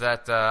expectations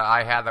that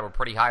I had that were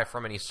pretty high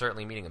from him, and he's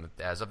certainly meeting them.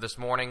 As of this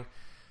morning,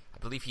 I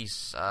believe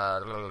he's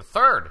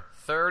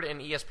third in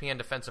ESPN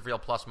defensive real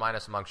plus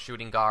minus among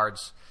shooting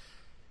guards.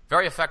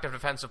 Very effective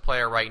defensive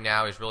player right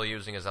now. He's really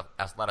using his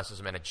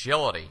athleticism and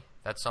agility.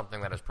 That's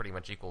something that is pretty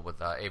much equal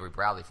with Avery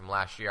Bradley from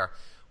last year.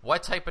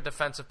 What type of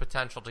defensive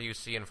potential do you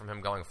see from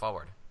him going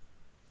forward?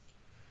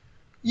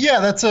 Yeah,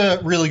 that's a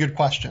really good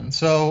question.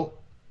 So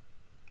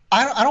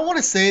I don't want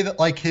to say that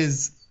I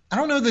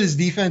don't know that his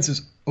defense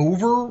is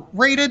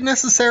overrated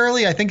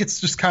necessarily. I think it's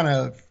just kind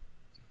of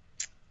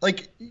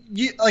like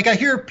I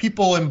hear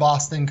people in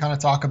Boston kind of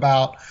talk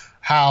about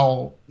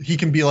how he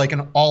can be like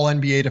an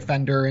all-NBA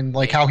defender and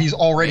like how he's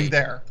already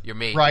there. You're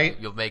me. Right?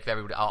 You'll make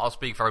everybody. I'll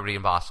speak for everybody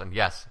in Boston.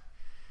 Yes.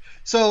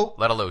 So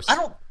let it loose. I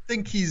don't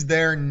think he's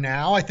there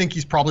now. I think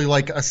he's probably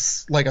like a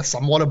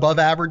somewhat above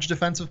average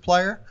defensive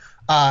player.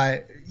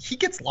 He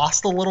gets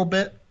lost a little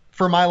bit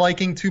for my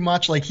liking too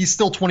much. Like he's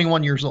still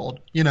 21 years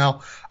old.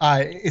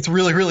 It's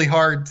really, really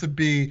hard to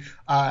be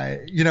a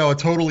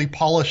totally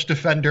polished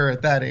defender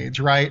at that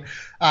age, right?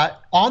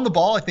 On the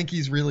ball, I think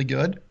he's really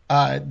good.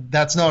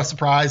 That's not a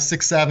surprise.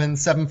 6'7",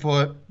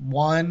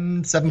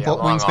 7'1", 7 foot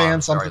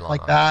wingspan, something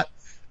like that.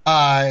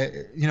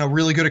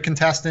 Really good at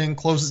contesting,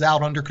 closes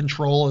out under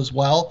control as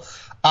well.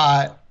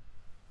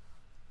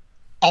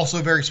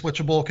 Also very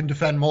switchable, can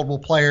defend multiple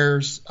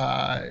players.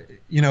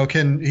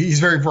 He's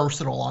very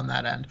versatile on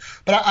that end.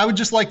 But I would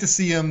just like to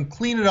see him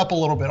clean it up a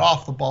little bit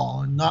off the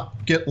ball and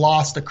not get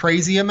lost a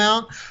crazy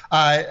amount.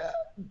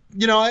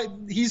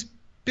 He's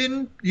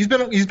been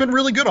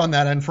really good on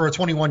that end for a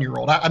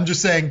 21-year-old. I'm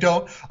just saying,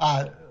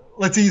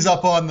 let's ease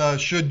up on the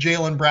should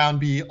Jaylen Brown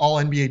be all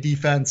NBA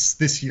defense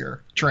this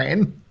year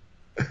train.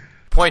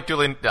 Point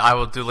duly, I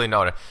will duly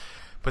note it.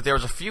 But there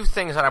was a few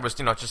things that I was,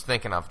 just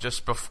thinking of,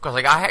 just because,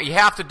 you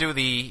have to do it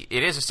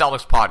is a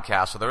Celtics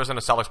podcast, so there isn't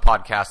a Celtics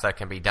podcast that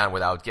can be done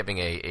without giving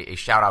a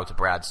shout out to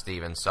Brad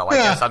Stevens. So I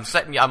guess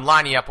I'm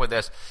lining up with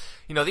this.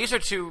 These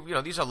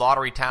are these are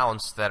lottery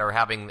talents that are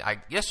having, I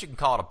guess you can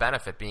call it a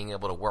benefit, being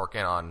able to work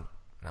in on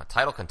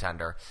title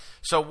contender.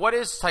 So what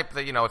is type of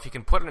if you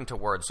can put it into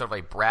words, sort of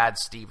a Brad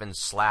Stevens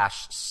 /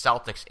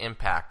 Celtics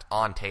impact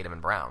on Tatum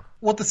and Brown?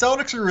 What the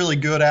Celtics are really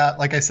good at,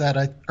 like I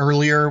said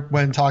earlier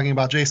when talking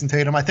about Jayson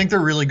Tatum, I think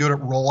they're really good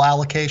at role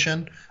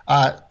allocation,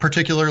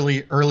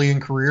 particularly early in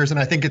careers.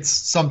 And I think it's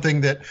something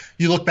that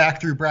you look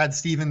back through Brad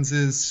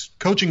Stevens'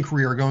 coaching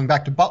career, going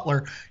back to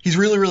Butler, he's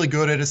really, really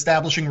good at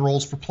establishing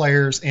roles for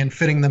players and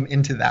fitting them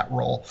into that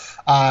role.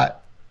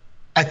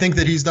 I think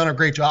that he's done a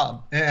great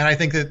job. And I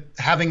think that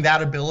having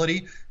that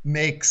ability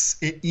makes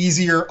it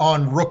easier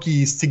on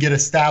rookies to get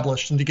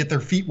established and to get their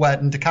feet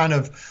wet and to kind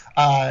of,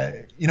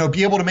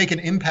 be able to make an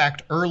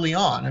impact early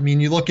on. I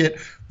mean, you look at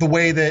the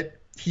way that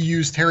he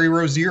used Terry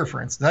Rozier,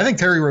 for instance. I think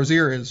Terry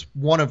Rozier is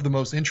one of the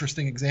most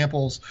interesting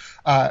examples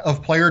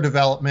of player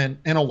development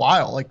in a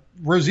while. Like,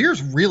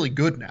 Rozier's really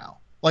good now.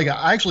 Like,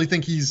 I actually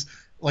think he's,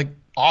 like,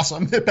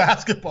 awesome at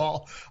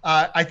basketball.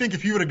 I think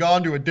if he would have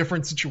gone to a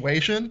different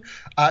situation,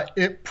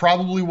 it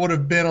probably would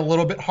have been a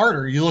little bit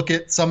harder. You look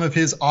at some of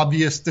his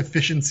obvious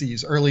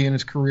deficiencies early in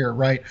his career,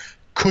 right?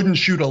 Couldn't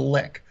shoot a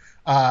lick.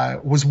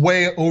 Was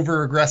way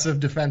over aggressive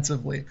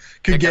defensively.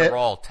 Pick and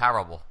roll,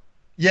 terrible.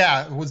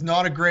 Yeah, was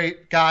not a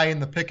great guy in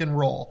the pick and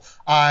roll.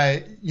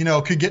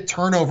 Could get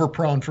turnover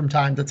prone from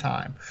time to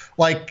time.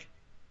 Like,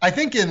 I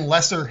think in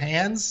lesser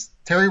hands,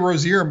 Terry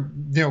Rozier,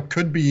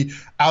 could be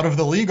out of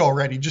the league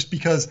already, just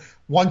because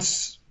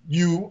once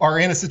you are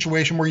in a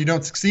situation where you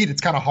don't succeed,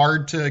 it's kind of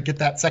hard to get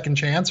that second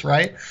chance,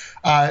 right?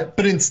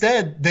 But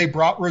instead, they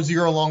brought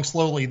Rozier along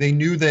slowly. They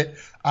knew that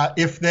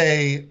if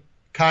they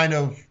kind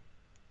of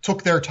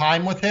took their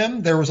time with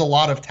him, there was a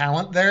lot of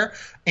talent there.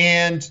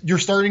 And you're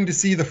starting to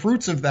see the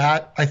fruits of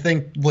that, I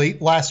think,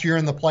 late last year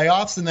in the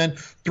playoffs. And then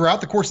throughout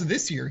the course of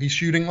this year, he's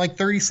shooting like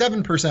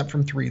 37%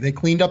 from three. They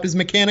cleaned up his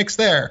mechanics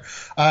there.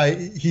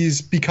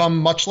 He's become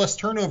much less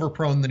turnover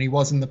prone than he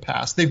was in the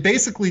past. They've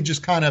basically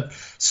just kind of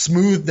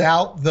smoothed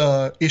out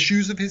the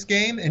issues of his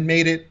game and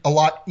made it a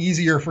lot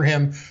easier for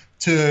him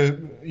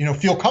to,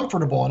 feel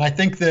comfortable. And I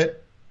think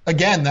that,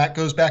 again, that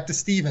goes back to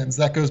Stevens.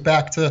 That goes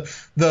back to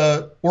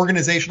the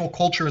organizational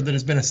culture that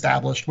has been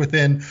established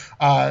within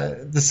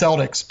the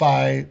Celtics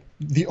by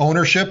the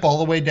ownership all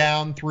the way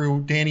down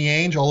through Danny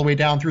Ainge, all the way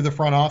down through the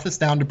front office,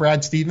 down to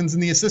Brad Stevens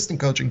and the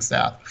assistant coaching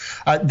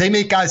staff. They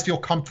make guys feel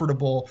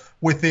comfortable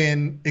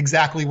within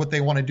exactly what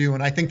they want to do,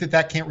 and I think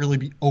that can't really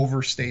be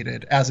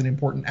overstated as an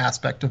important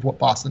aspect of what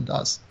Boston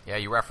does. Yeah,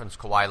 you referenced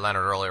Kawhi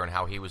Leonard earlier and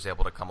how he was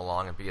able to come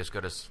along and be as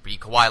good as be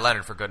Kawhi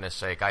Leonard, for goodness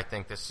sake. I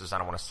think this is, I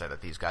don't want to say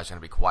that these guys are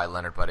going to be Kawhi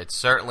Leonard, but it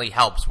certainly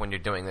helps when you're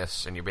doing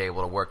this and you're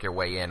able to work your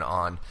way in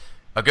on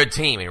a good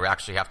team, and you're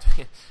actually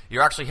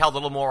held a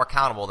little more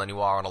accountable than you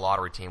are on a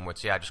lottery team,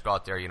 which, just go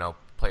out there,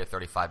 play your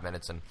 35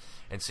 minutes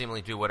and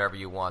seemingly do whatever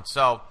you want.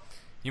 So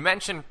you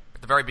mentioned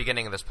at the very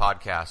beginning of this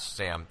podcast,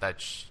 Sam,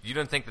 that you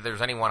didn't think that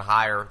there's anyone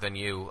higher than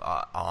you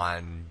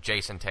on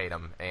Jayson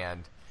Tatum,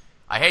 and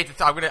I hate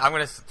to I'm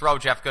going to throw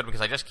Jeff Goodman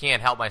because I just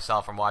can't help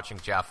myself from watching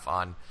Jeff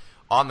on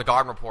the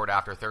Garden Report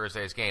after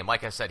Thursday's game.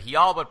 Like I said, he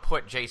all but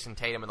put Jayson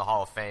Tatum in the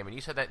Hall of Fame, and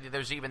you said that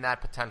there's even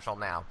that potential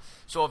now.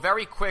 So a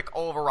very quick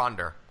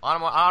over-under.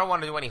 I don't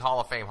want to do any Hall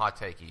of Fame hot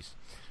takeys,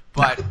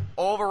 but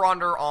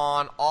over-under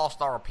on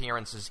All-Star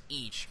appearances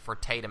each for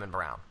Tatum and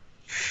Brown.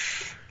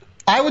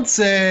 I would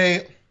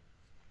say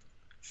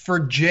for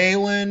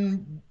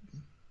Jaylen,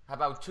 how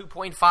about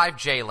 2.5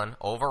 Jaylen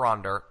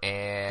over-under,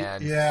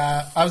 and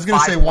yeah, I was going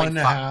to say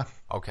 1.5.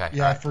 Okay.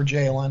 Yeah, right. For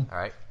Jaylen. All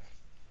right.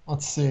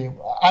 Let's see.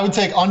 I would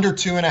take under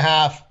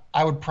 2.5.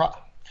 I would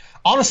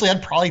honestly,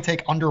 I'd probably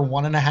take under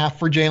 1.5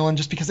 for Jaylen,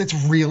 just because it's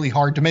really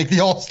hard to make the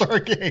All-Star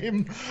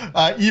game,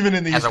 even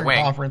in the Eastern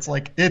Conference.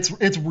 Like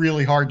it's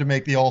really hard to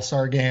make the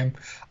All-Star game.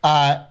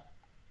 I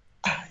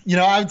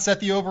would set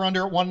the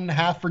over/under at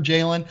 1.5 for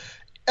Jaylen.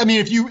 I mean,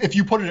 if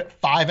you put it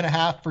at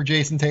 5.5 for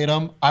Jayson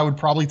Tatum, I would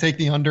probably take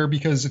the under,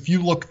 because if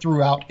you look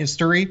throughout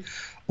history,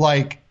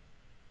 like,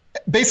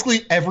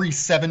 basically every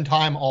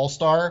 7-time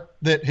All-Star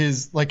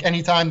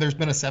anytime there's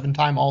been a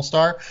 7-time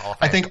All-Star,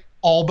 I think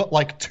all but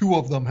like 2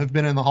 of them have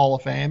been in the Hall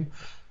of Fame.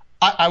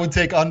 I would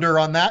take under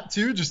on that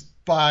too, just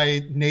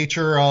by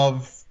nature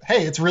of,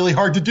 hey, it's really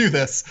hard to do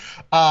this.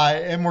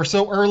 And we're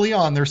so early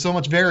on. There's so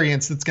much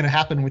variance that's going to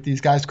happen with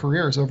these guys'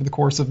 careers over the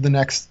course of the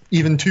next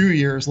even 2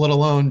 years, let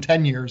alone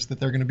 10 years that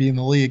they're going to be in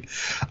the league.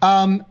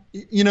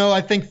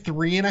 I think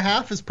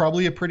 3.5 is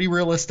probably a pretty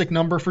realistic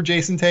number for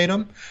Jayson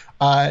Tatum.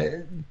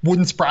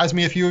 Wouldn't surprise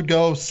me if he would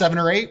go 7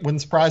 or 8.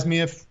 Wouldn't surprise me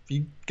if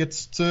he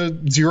gets to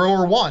 0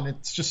 or 1.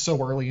 It's just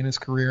so early in his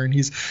career, and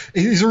he's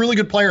a really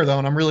good player, though,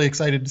 and I'm really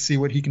excited to see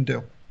what he can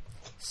do.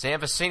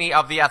 Sam Vecenie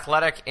of The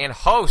Athletic and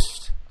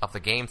host of the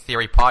Game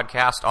Theory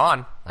podcast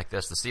on, like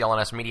this, the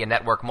CLNS Media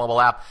Network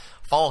mobile app.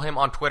 Follow him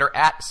on Twitter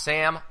at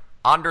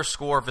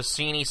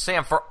Sam_Vecenie.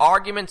 Sam, for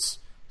argument's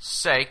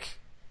sake,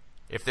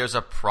 if there's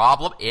a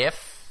problem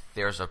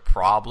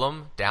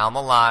down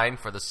the line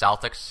for the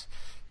Celtics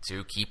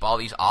to keep all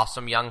these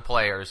awesome young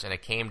players, and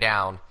it came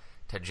down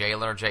to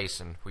Jaylen or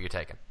Jayson, who are you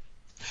taking?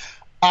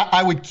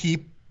 I would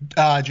keep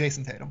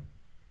Jayson Tatum,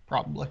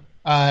 probably.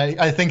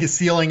 I think his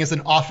ceiling as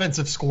an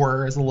offensive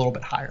scorer is a little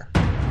bit higher.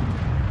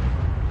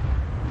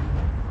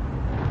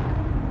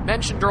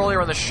 Mentioned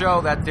earlier in the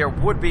show that there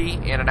would be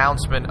an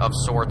announcement of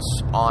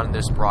sorts on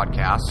this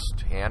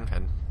broadcast, and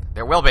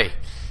there will be.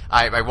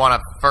 I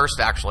want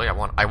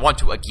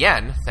to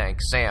again thank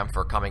Sam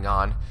for coming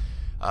on.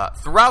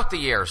 Throughout the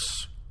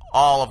years,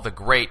 all of the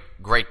great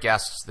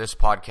guests this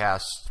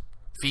podcast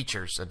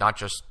features, and not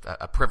just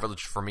a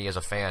privilege for me as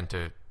a fan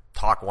to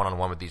talk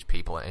one-on-one with these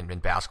people in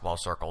basketball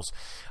circles.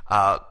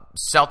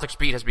 Celtics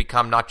Beat has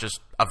become not just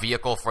a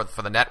vehicle for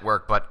the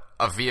network, but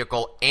a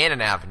vehicle and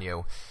an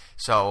avenue.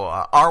 So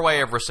our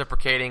way of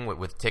reciprocating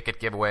with ticket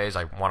giveaways,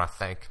 I want to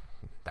thank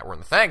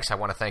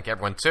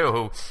everyone, too,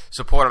 who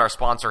supported our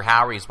sponsor,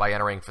 Harry's, by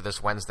entering for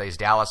this Wednesday's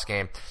Dallas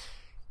game.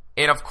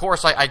 And, of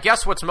course, I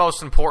guess what's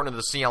most important to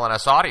the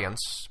CLNS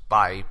audience,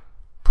 by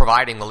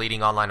providing the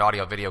leading online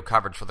audio-video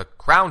coverage for the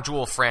crown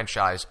jewel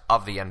franchise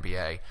of the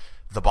NBA,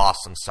 the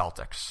Boston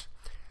Celtics.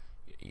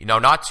 You know,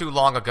 not too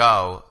long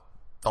ago,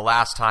 the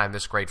last time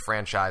this great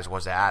franchise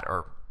was at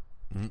or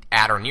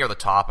near the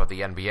top of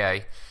the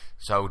NBA.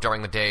 So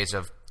during the days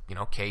of,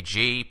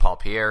 KG, Paul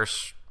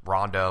Pierce,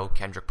 Rondo,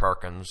 Kendrick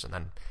Perkins, and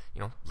then,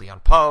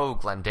 Leon Poe,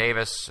 Glenn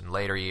Davis, and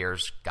later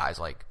years, guys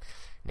like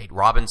Nate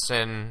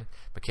Robinson,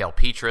 Mikhail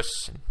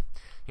Petrus, and,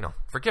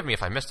 forgive me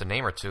if I missed a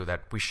name or two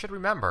that we should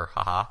remember,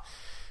 haha.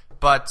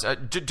 But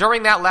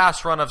during that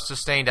last run of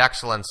sustained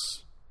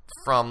excellence,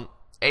 from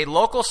a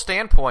local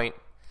standpoint,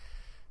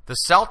 the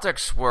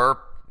Celtics were,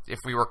 if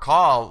we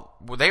recall,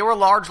 they were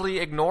largely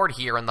ignored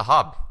here in the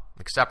hub,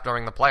 except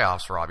during the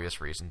playoffs for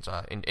obvious reasons.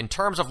 In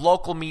terms of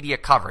local media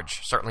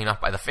coverage, certainly not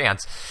by the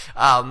fans.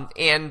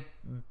 And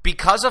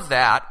because of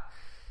that,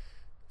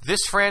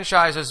 this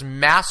franchise's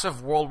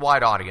massive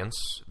worldwide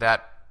audience,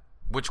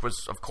 which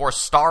was, of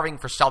course, starving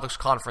for Celtics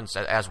conference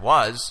as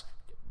was,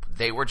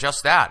 they were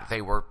just that.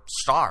 They were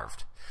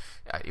starved.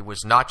 It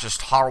was not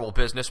just horrible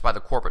business by the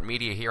corporate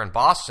media here in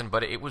Boston,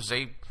 but it was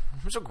a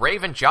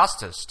grave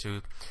injustice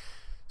to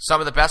some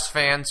of the best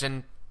fans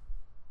in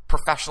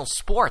professional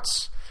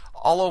sports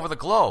all over the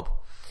globe.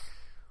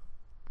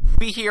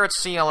 We here at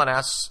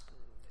CLNS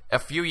a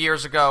few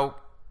years ago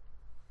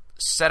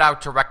set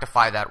out to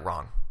rectify that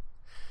wrong.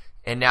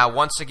 And now,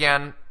 once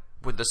again,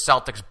 with the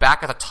Celtics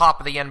back at the top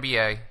of the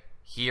NBA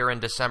here in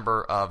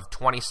December of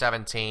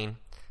 2017,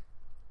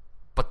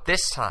 but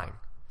this time,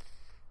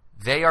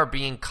 they are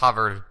being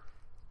covered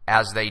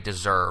as they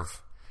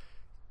deserve.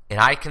 And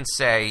I can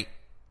say,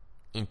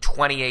 in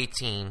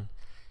 2018,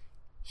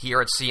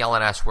 here at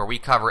CLNS, where we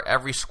cover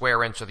every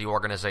square inch of the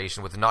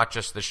organization with not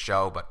just this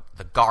show, but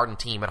the Garden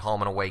team at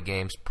home and away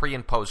games, pre-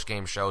 and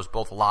post-game shows,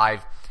 both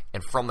live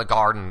and from the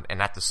Garden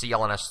and at the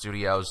CLNS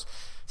studios,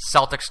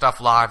 Celtic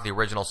Stuff Live, the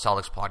original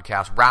Celtics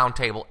podcast,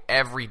 Roundtable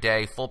every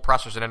day, full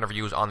pressers and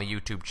interviews on the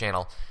YouTube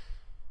channel.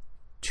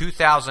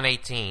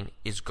 2018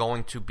 is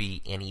going to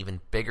be an even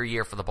bigger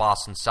year for the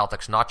Boston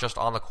Celtics, not just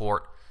on the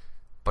court,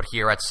 but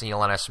here at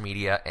CLNS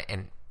Media.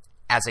 And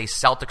as a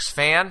Celtics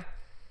fan,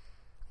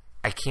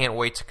 I can't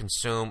wait to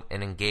consume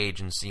and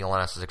engage in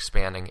CLNS's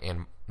expanding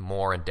and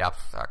more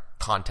in-depth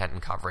content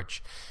and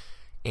coverage.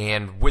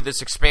 And with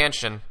this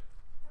expansion,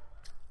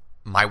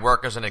 my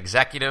work as an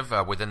executive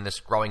within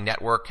this growing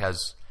network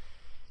has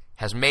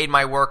made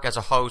my work as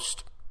a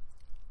host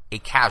a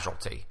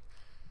casualty.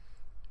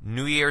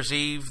 New Year's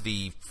Eve,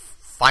 the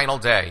final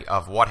day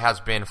of what has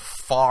been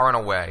far and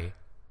away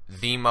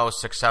the most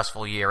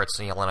successful year at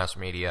CLNS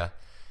Media,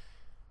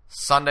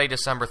 Sunday,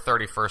 December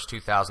 31st,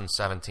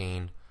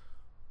 2017,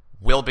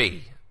 will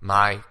be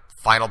my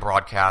final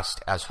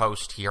broadcast as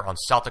host here on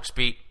Celtics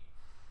Beat.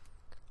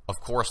 Of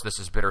course, this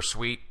is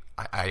bittersweet.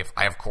 I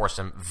of course,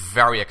 am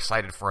very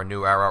excited for a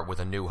new era with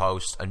a new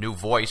host, a new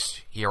voice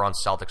here on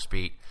Celtics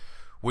Beat,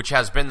 which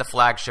has been the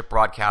flagship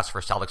broadcast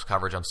for Celtics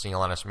coverage on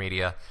CLNS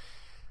Media.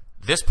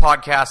 This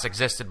podcast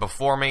existed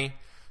before me.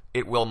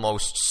 It will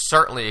most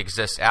certainly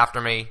exist after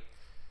me.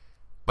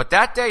 But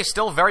that day is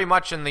still very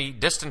much in the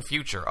distant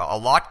future. A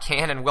lot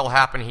can and will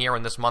happen here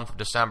in this month of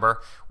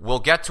December. We'll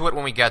get to it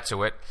when we get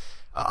to it.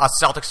 Us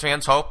Celtics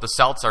fans hope the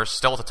Celts are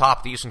still at the top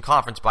of the Eastern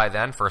Conference by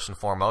then, first and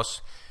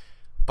foremost.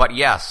 But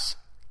yes,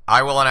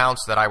 I will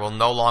announce that I will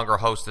no longer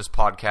host this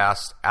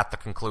podcast at the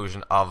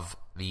conclusion of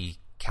the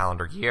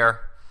calendar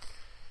year.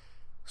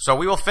 So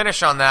we will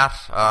finish on that,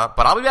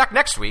 but I'll be back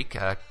next week.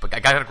 I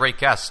got a great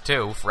guest,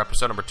 too, for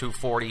episode number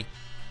 240.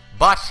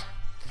 But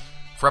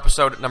for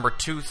episode number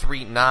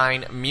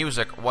 239,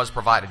 music was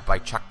provided by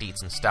Chuck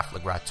Dietz and Steph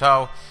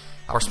Legrateau.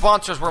 Our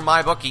sponsors were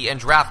MyBookie and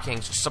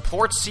DraftKings.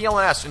 Support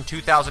CLNS in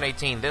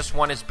 2018. This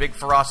one is big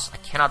for us. I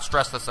cannot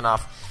stress this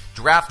enough.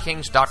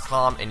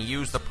 DraftKings.com and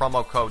use the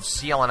promo code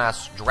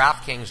CLNS.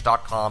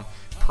 DraftKings.com,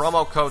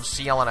 promo code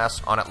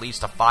CLNS on at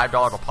least a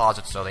 $5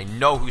 deposit so they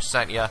know who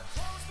sent you.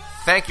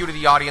 Thank you to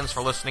the audience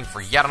for listening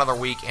for yet another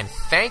week, and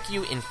thank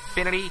you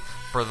infinity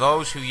for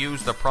those who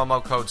use the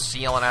promo code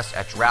CLNS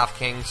at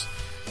DraftKings.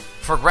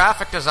 For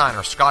graphic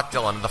designer Scott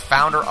Dillon and the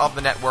founder of the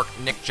network,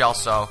 Nick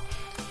Gelso,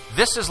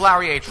 this is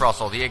Larry H.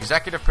 Russell, the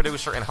executive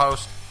producer and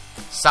host,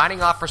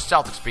 signing off for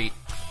Celtics Beat,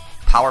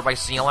 powered by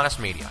CLNS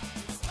Media.